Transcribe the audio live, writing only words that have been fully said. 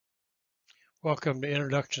Welcome to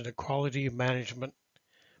Introduction to Quality Management,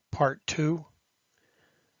 Part 2.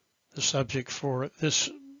 The subject for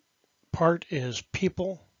this part is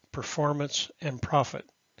people, performance, and profit,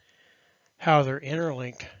 how they're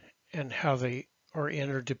interlinked and how they are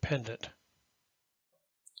interdependent.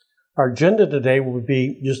 Our agenda today will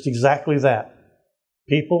be just exactly that.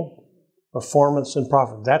 People, performance, and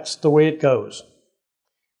profit. That's the way it goes.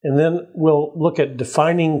 And then we'll look at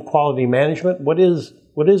defining quality management. What is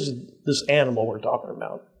this animal we're talking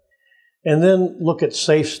about? And then look at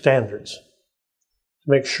safe standards to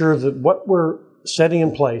make sure that what we're setting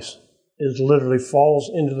in place is literally falls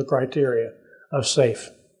into the criteria of safe.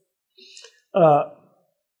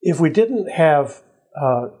 If we didn't have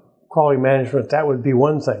quality management, that would be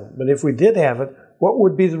one thing. But if we did have it, what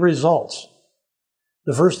would be the results?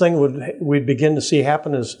 The first thing we'd begin to see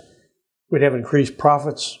happen is we'd have increased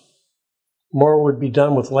profits. More would be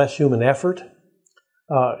done with less human effort,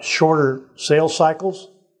 shorter sales cycles,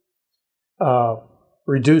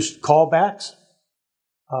 reduced callbacks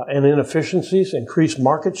and inefficiencies, increased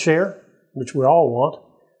market share, which we all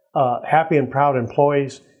want, happy and proud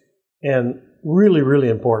employees, and really, really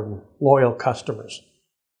important, loyal customers.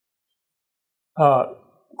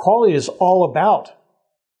 Quality is all about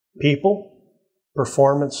people,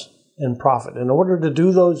 performance, and profit. In order to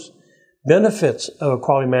do those benefits of a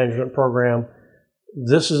quality management program,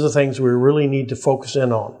 this is the things we really need to focus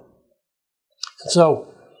in on.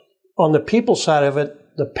 So, on the people side of it,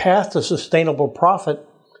 the path to sustainable profit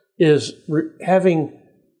is having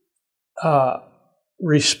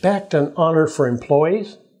respect and honor for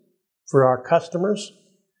employees, for our customers,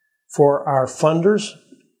 for our funders,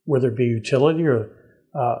 whether it be utility or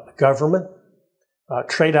government,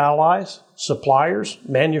 trade allies, suppliers,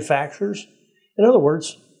 manufacturers. In other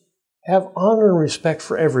words, have honor and respect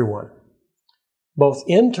for everyone, both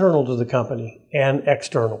internal to the company and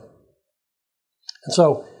external. And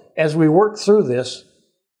so, as we work through this,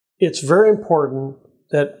 it's very important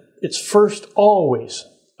that it's first always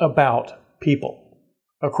about people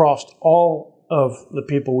across all of the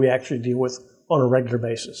people we actually deal with on a regular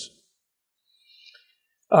basis.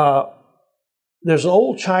 There's an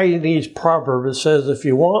old Chinese proverb that says, if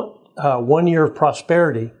you want 1 year of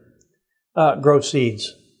prosperity, grow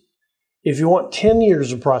seeds. If you want 10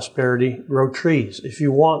 years of prosperity, grow trees. If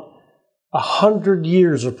you want 100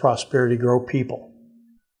 years of prosperity, grow people.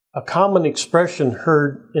 A common expression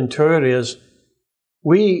heard in Toyota is,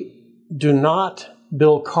 we do not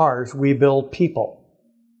build cars, we build people.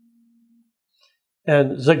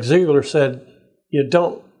 And Zig Ziglar said, you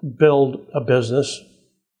don't build a business,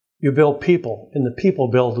 you build people, and the people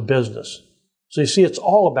build the business. So you see, it's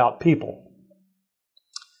all about people.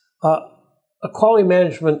 A quality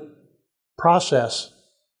management process,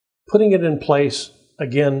 putting it in place,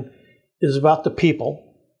 again, is about the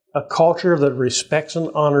people, a culture that respects and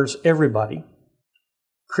honors everybody,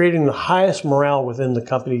 creating the highest morale within the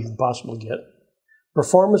company you can possibly get.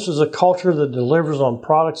 Performance is a culture that delivers on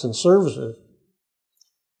products and services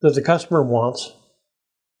that the customer wants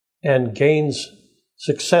and gains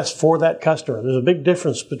success for that customer. There's a big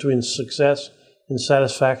difference between success and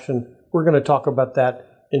satisfaction. We're going to talk about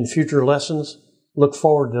that in future lessons. Look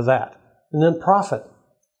forward to that. And then profit.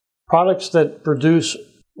 Products that produce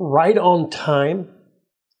right on time,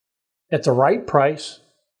 at the right price,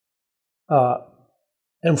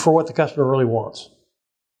 and for what the customer really wants.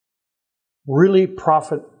 Really,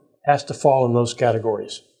 profit has to fall in those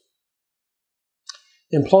categories.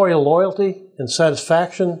 Employee loyalty and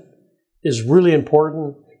satisfaction is really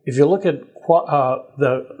important. If you look at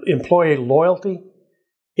the employee loyalty,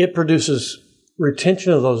 it produces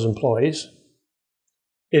retention of those employees.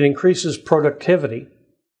 It increases productivity,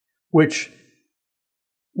 which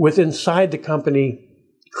inside the company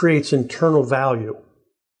creates internal value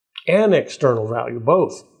and external value,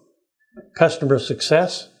 both. Customer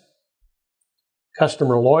success,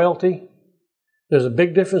 customer loyalty. There's a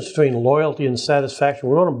big difference between loyalty and satisfaction.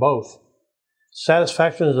 We want them both.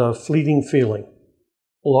 Satisfaction is a fleeting feeling.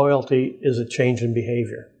 Loyalty is a change in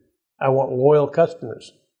behavior. I want loyal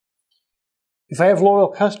customers. If I have loyal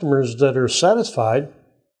customers that are satisfied,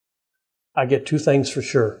 I get two things for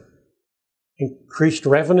sure: increased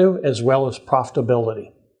revenue as well as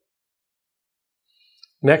profitability.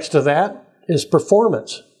 Next to that is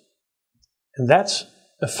performance. And that's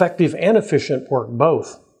effective and efficient work,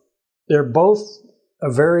 both. They're both a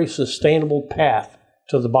very sustainable path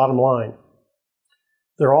to the bottom line.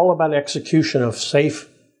 They're all about execution of safe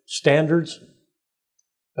standards,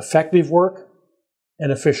 effective work, and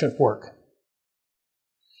efficient work.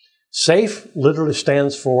 SAFE literally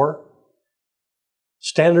stands for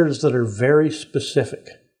standards that are very specific,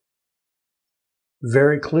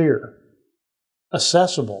 very clear,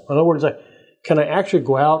 Accessible. In other words, can I actually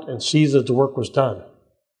go out and see that the work was done?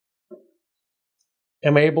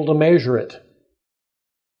 Am I able to measure it?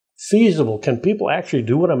 Feasible. Can people actually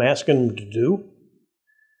do what I'm asking them to do?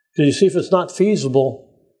 Because you see, if it's not feasible,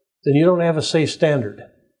 then you don't have a safe standard.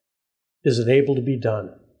 Is it able to be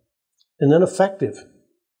done? And then effective.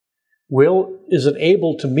 Is it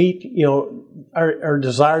able to meet, our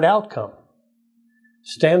desired outcome?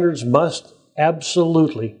 Standards must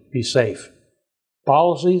absolutely be safe.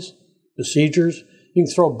 Policies, procedures, you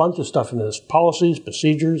can throw a bunch of stuff into this. Policies,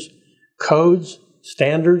 procedures, codes,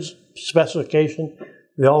 standards, specification,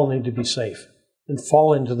 they all need to be safe and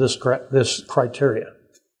fall into this criteria.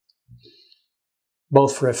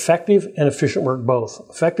 Both for effective and efficient work, both.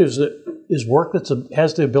 Effective is work that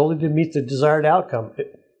has the ability to meet the desired outcome.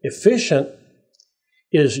 Efficient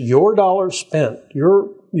is your dollars spent,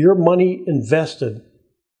 your money invested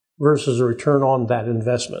versus a return on that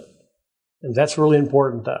investment. And that's really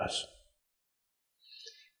important to us.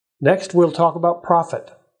 Next, we'll talk about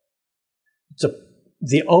profit. It's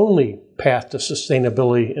the only path to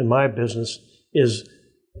sustainability in my business is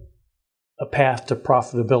a path to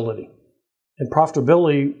profitability. And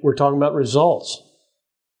profitability, we're talking about results.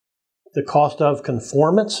 The cost of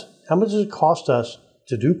conformance, how much does it cost us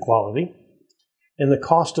to do quality? And the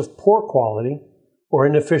cost of poor quality or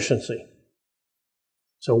inefficiency.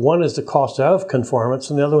 So one is the cost of conformance,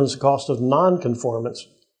 and the other one is the cost of non-conformance.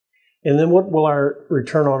 And then what will our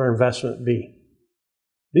return on our investment be?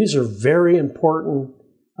 These are very important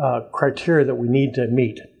criteria that we need to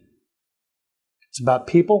meet. It's about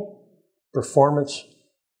people, performance,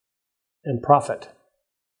 and profit.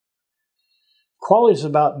 Quality is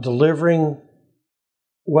about delivering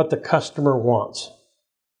what the customer wants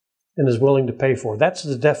and is willing to pay for. That's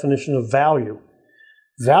the definition of value.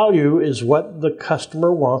 Value is what the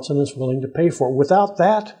customer wants and is willing to pay for. Without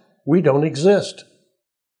that, we don't exist.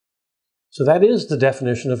 So that is the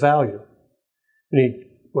definition of value. We need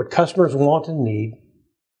what customers want and need.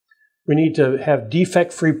 We need to have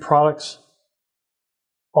defect-free products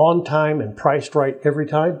on time and priced right every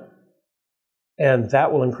time, and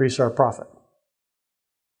that will increase our profit.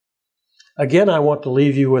 Again, I want to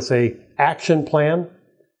leave you with an action plan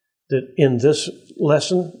that in this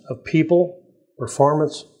lesson of people,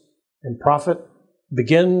 performance, and profit,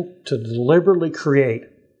 begin to deliberately create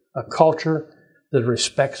a culture that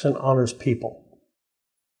respects and honors people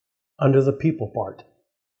under the people part.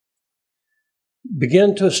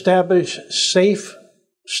 Begin to establish safe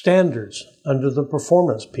standards under the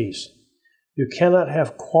performance piece. You cannot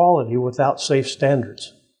have quality without safe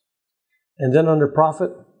standards. And then under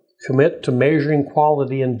profit, commit to measuring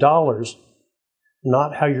quality in dollars,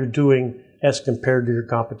 not how you're doing as compared to your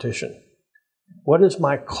competition. What is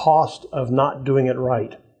my cost of not doing it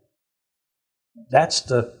right? That's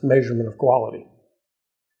the measurement of quality.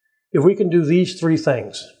 If we can do these three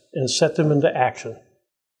things and set them into action,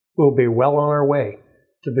 we'll be well on our way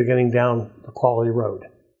to beginning down the quality road.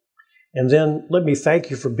 And then let me thank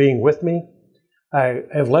you for being with me. I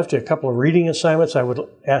have left you a couple of reading assignments I would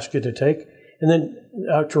ask you to take, and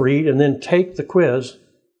then to read, and then take the quiz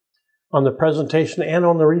on the presentation and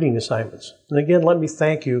on the reading assignments. And again, let me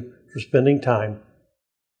thank you for spending time.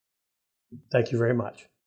 Thank you very much.